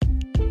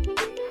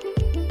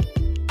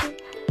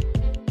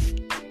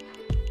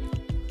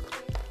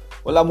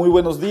Hola, muy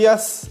buenos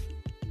días.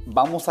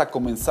 Vamos a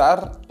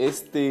comenzar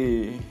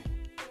este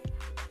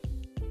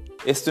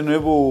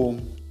nuevo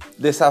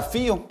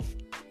desafío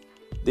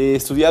de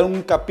estudiar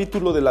un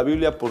capítulo de la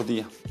Biblia por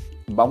día.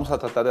 Vamos a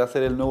tratar de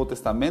hacer el Nuevo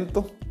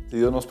Testamento, si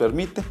Dios nos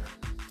permite.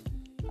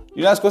 Y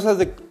una de las cosas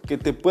que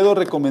te puedo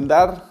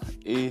recomendar,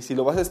 si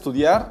lo vas a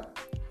estudiar,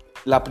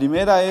 la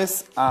primera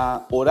es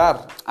a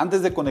orar.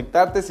 Antes de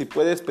conectarte, si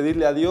puedes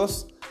pedirle a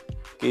Dios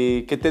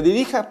que te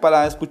dirija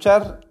para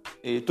escuchar.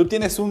 Tú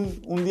tienes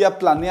un día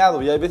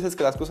planeado y hay veces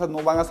que las cosas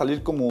no van a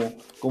salir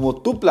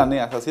como tú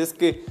planeas. Así es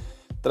que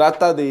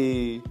trata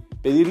de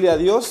pedirle a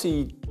Dios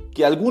y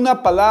que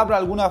alguna palabra,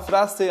 alguna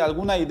frase,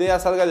 alguna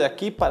idea salga de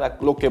aquí para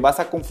lo que vas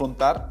a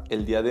confrontar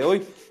el día de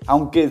hoy.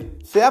 Aunque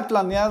sea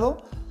planeado,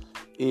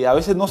 a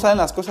veces no salen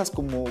las cosas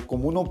como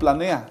uno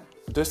planea.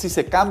 Entonces si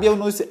se cambia,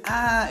 uno dice,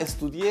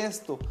 estudié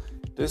esto.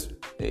 Entonces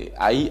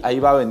ahí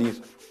va a venir.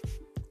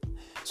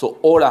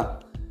 Ora.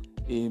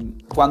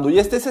 Cuando ya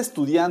estés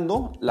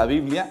estudiando la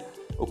Biblia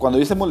o cuando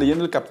ya estemos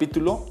leyendo el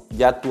capítulo,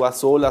 ya tú a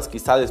solas,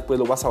 quizá después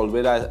lo vas a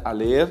volver a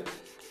leer,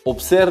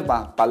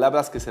 observa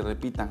palabras que se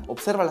repitan,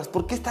 obsérvalas.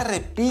 ¿Por qué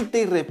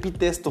repite y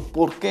repite esto?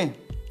 ¿Por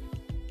qué?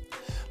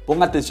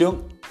 Ponga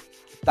atención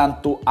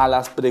tanto a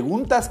las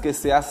preguntas que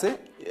se hace,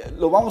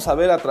 lo vamos a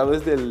ver a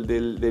través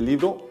del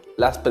libro,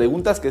 las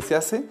preguntas que se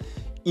hace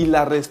y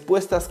las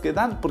respuestas que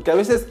dan, porque a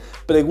veces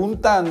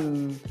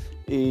preguntan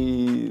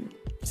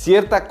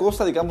cierta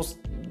cosa, digamos,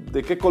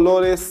 de qué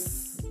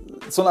colores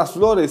son las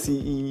flores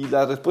y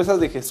las respuestas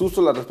de Jesús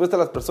o las respuestas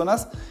de las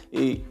personas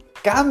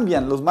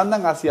cambian, los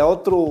mandan hacia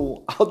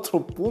otro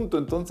punto.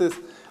 Entonces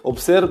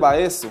observa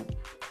eso.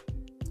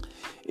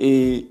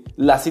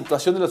 La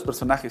situación de los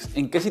personajes,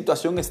 en qué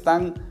situación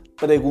están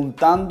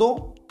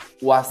preguntando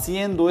o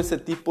haciendo ese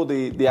tipo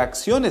de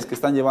acciones que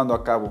están llevando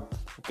a cabo,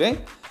 ¿ok?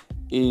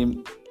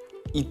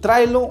 Y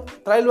tráelo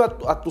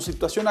a tu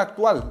situación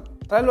actual.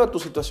 Tráelo a tu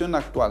situación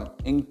actual,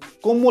 en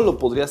cómo lo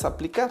podrías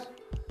aplicar.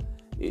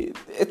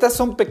 Estas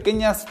son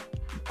pequeñas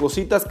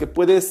cositas que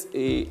puedes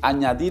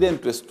añadir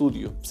en tu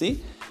estudio,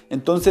 ¿sí?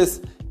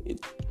 Entonces,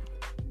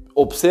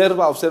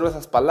 observa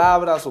esas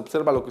palabras,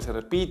 observa lo que se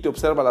repite,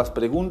 observa las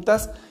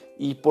preguntas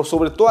y por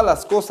sobre todas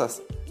las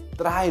cosas,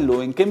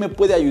 tráelo. ¿En qué me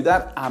puede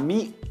ayudar a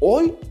mí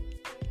hoy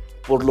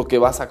por lo que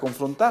vas a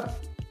confrontar?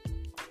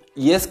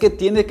 Y es que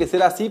tiene que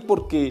ser así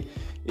porque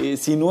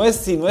si no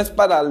es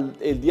para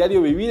el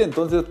diario vivir,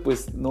 entonces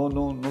pues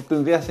no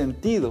tendría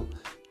sentido.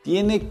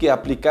 Tiene que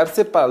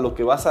aplicarse para lo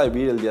que vas a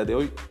vivir el día de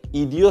hoy.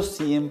 Y Dios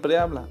siempre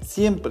habla,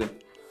 siempre.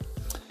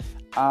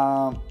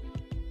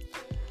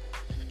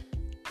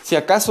 Si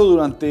acaso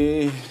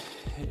durante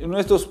uno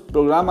de estos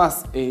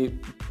programas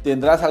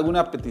tendrás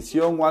alguna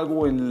petición o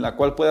algo en la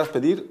cual puedas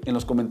pedir, en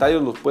los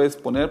comentarios los puedes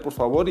poner, por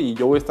favor, y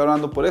yo voy a estar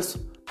orando por eso,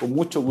 con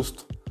mucho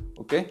gusto.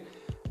 ¿Ok?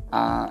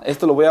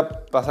 Esto lo voy a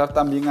pasar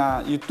también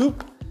a YouTube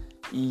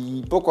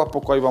y poco a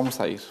poco ahí vamos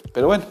a ir.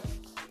 Pero bueno,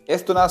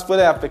 esto nada más fue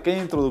la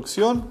pequeña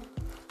introducción.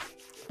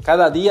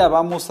 Cada día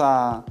vamos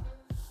a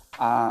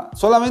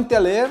solamente a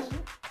leer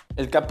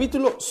el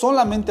capítulo,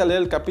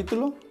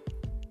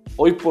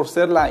 Hoy por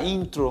ser la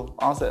intro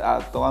vamos a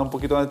tomar un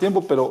poquito más de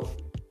tiempo, pero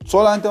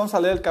solamente vamos a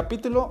leer el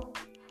capítulo,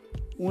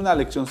 una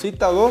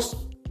leccioncita o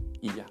dos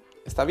y ya.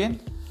 ¿Está bien?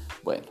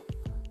 Bueno,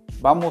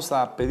 vamos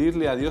a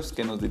pedirle a Dios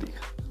que nos dirija.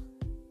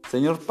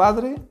 Señor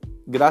Padre,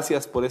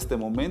 gracias por este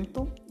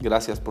momento,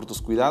 gracias por tus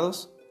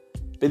cuidados.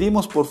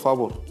 Pedimos por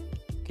favor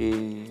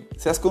que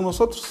seas con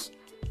nosotros.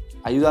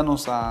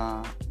 Ayúdanos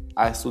a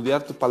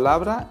estudiar tu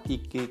palabra y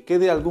que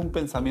quede algún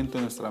pensamiento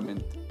en nuestra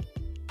mente.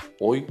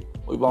 Hoy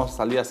vamos a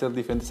salir a hacer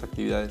diferentes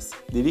actividades.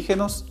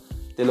 Dirígenos,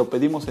 te lo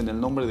pedimos en el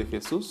nombre de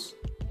Jesús.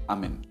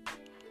 Amén.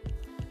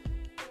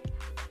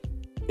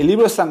 El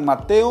libro de San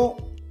Mateo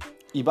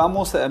y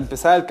vamos a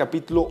empezar el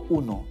capítulo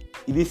 1.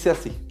 Y dice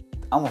así.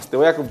 Vamos, te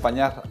voy a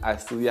acompañar a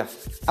estudiar.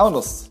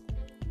 Vámonos.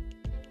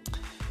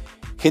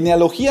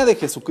 Genealogía de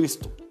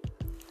Jesucristo.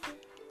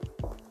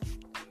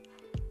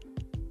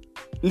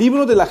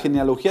 Libro de la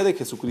genealogía de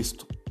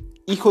Jesucristo,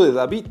 hijo de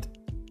David,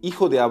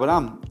 hijo de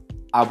Abraham.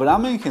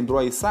 Abraham engendró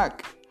a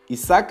Isaac,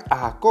 Isaac a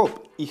Jacob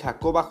y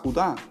Jacob a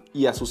Judá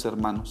y a sus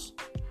hermanos.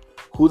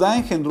 Judá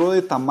engendró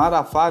de Tamar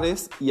a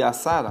Fares y a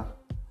Zara,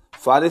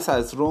 Fares a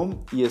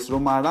Esrom y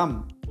Esrom a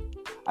Aram.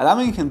 Aram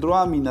engendró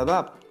a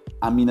Aminadab,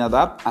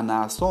 Aminadab a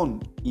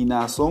Naasón y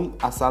Naasón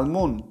a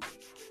Salmón.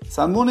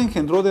 Salmón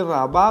engendró de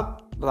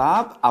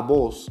Rahab a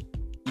Boz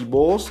y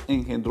Boz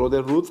engendró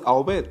de Ruth a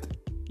Obed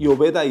y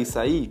Obed a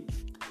Isaí.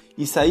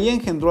 Isaí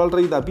engendró al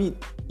rey David,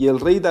 y el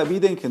rey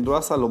David engendró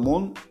a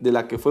Salomón, de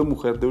la que fue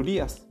mujer de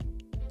Urías.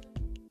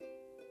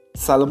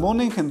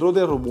 Salomón engendró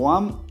de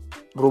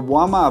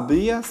Roboam a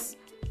Abías,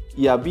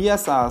 y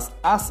Abías a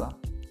Asa.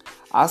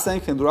 Asa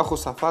engendró a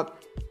Josafat,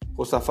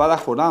 Josafat a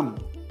Joram,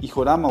 y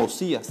Joram a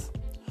Usías.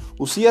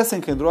 Usías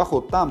engendró a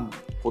Jotam,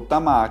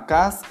 Jotam a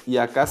Acaz, y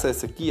Acaz a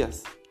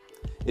Ezequías.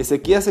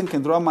 Ezequías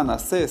engendró a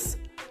Manasés,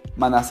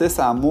 Manasés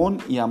a Amón,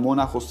 y Amón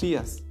a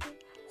Josías.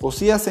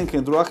 Josías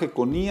engendró a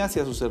Jeconías y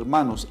a sus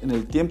hermanos en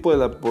el tiempo de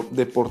la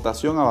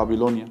deportación a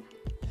Babilonia.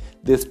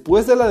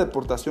 Después de la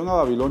deportación a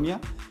Babilonia,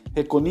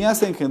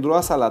 Jeconías engendró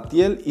a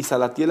Salatiel y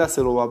Salatiel a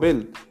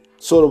Zorobabel.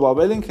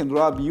 Zorobabel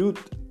engendró a Abiud,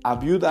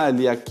 Abiud a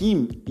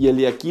Eliakim y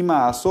Eliakim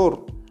a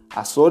Azor.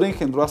 Azor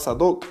engendró a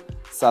Sadoc,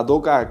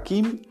 Sadoc a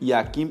Akim y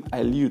Akim a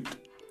Eliud.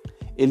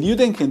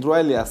 Eliud engendró a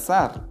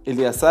Eleazar,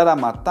 Eleazar a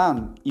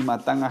Matán y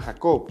Matán a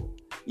Jacob.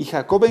 Y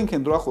Jacob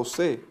engendró a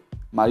José,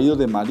 marido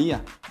de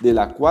María, de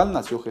la cual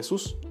nació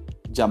Jesús,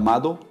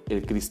 llamado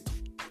el Cristo.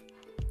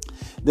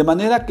 De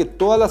manera que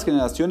todas las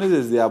generaciones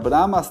desde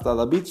Abraham hasta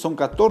David son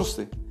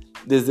 14,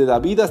 desde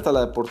David hasta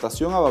la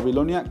deportación a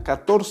Babilonia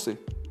 14,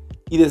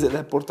 y desde la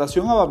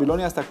deportación a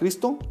Babilonia hasta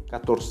Cristo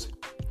 14.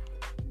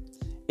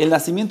 El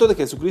nacimiento de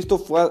Jesucristo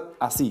fue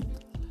así: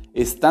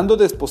 estando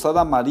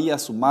desposada María,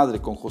 su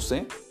madre, con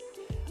José,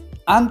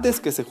 antes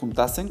que se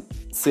juntasen,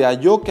 se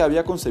halló que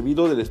había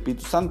concebido del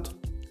Espíritu Santo.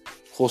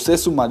 José,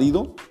 su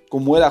marido,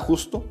 como era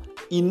justo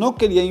y no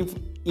quería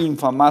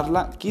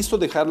infamarla, quiso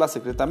dejarla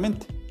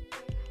secretamente.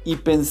 Y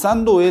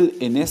pensando él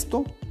en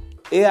esto,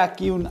 he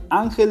aquí un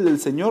ángel del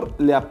Señor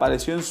le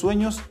apareció en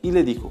sueños y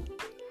le dijo: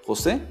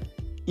 José,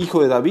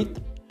 hijo de David,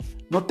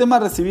 no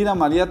temas recibir a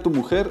María tu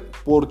mujer,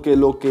 porque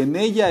lo que en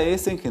ella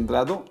es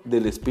engendrado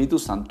del Espíritu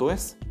Santo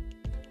es.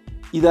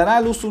 Y dará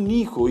a luz un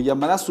hijo y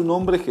llamará su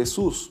nombre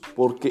Jesús,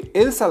 porque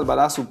él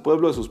salvará a su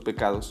pueblo de sus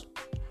pecados.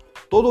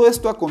 Todo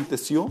esto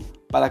aconteció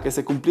para que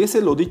se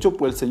cumpliese lo dicho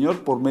por el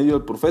Señor por medio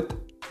del profeta,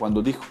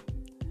 cuando dijo: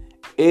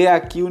 He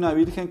aquí una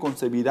virgen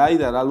concebirá y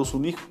dará a luz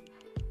un hijo,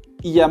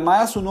 y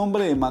llamará su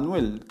nombre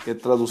Emmanuel, que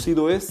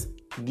traducido es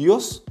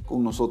Dios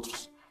con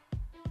nosotros.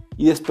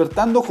 Y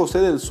despertando José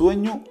del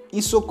sueño,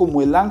 hizo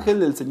como el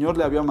ángel del Señor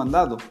le había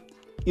mandado,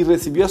 y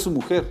recibió a su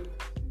mujer,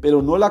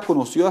 pero no la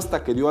conoció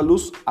hasta que dio a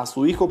luz a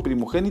su hijo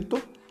primogénito,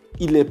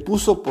 y le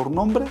puso por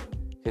nombre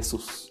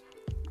Jesús.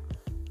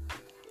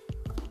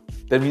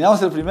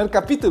 Terminamos el primer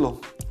capítulo.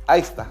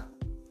 Ahí está.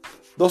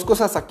 Dos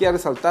cosas aquí a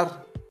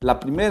resaltar. La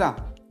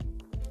primera,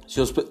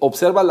 si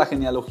observas la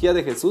genealogía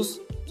de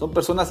Jesús, son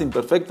personas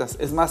imperfectas.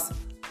 Es más,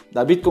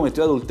 David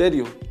cometió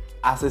adulterio,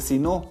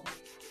 asesinó,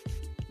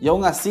 y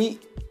aún así,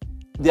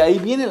 de ahí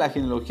viene la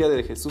genealogía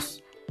de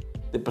Jesús,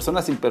 de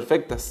personas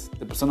imperfectas,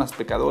 de personas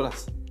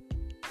pecadoras,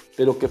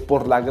 pero que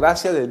por la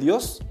gracia de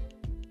Dios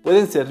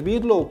pueden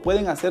servirlo o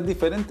pueden hacer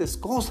diferentes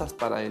cosas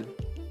para Él.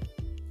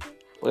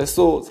 Por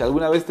eso, si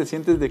alguna vez te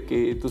sientes de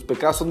que tus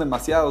pecados son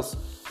demasiados,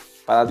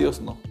 para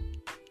Dios no.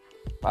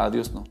 Para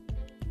Dios no.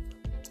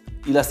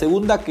 Y la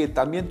segunda que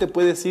también te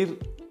puedes decir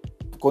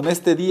con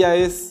este día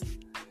es: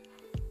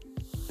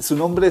 su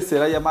nombre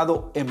será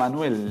llamado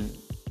Emmanuel.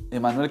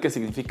 Emmanuel, que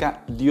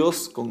significa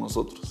Dios con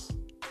nosotros.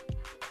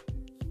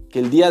 Que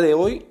el día de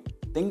hoy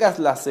tengas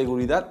la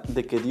seguridad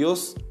de que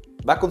Dios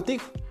va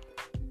contigo.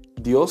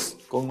 Dios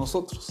con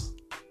nosotros.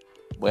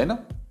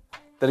 Bueno,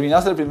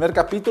 terminamos el primer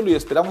capítulo y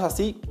esperamos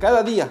así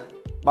cada día.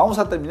 Vamos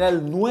a terminar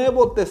el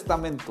Nuevo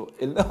Testamento.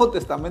 El Nuevo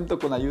Testamento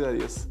con la ayuda de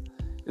Dios.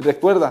 Y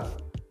recuerda,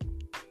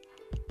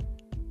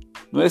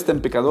 no eres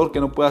tan pecador que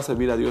no puedas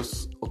servir a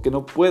Dios, o que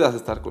no puedas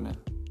estar con Él,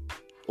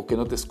 o que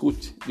no te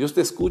escuche. Dios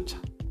te escucha.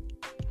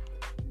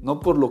 No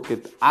por lo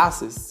que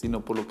haces,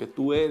 sino por lo que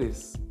tú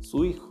eres,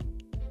 su hijo.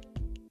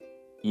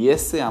 Y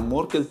ese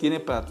amor que Él tiene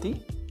para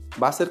ti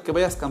va a hacer que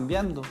vayas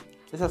cambiando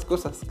esas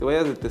cosas, que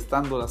vayas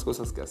detestando las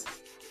cosas que haces,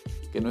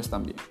 que no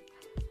están bien.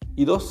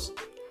 Y dos,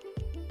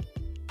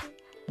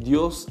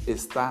 Dios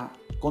está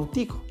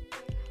contigo.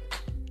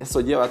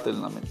 Eso llévatelo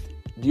en la mente.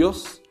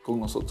 Dios con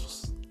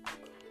nosotros.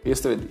 Que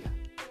Dios te bendiga.